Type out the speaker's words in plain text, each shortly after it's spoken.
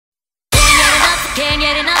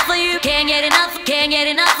you, can't get enough, can't get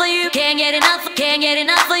enough for you, can't get enough, can't get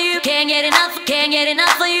enough for you, can't get enough, can't get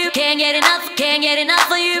enough for you, can't get enough, can't get enough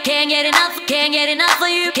for you, can't get enough, can't get enough for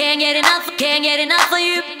you, can't get enough, can't get enough for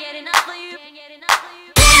you, can't get enough for you,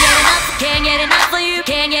 can't get enough for you,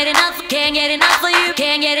 can't get enough, can't get enough for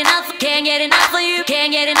you, can't get enough, can't get enough for you,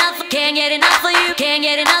 can't get enough, can't get enough for you, can't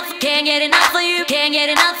get enough, can't get enough for you, can't get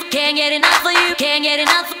enough, can't get enough for you, can't get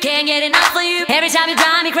enough, can't get enough for you. Every time you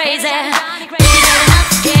drive me crazy. Can't get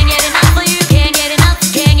enough, can't get enough for you.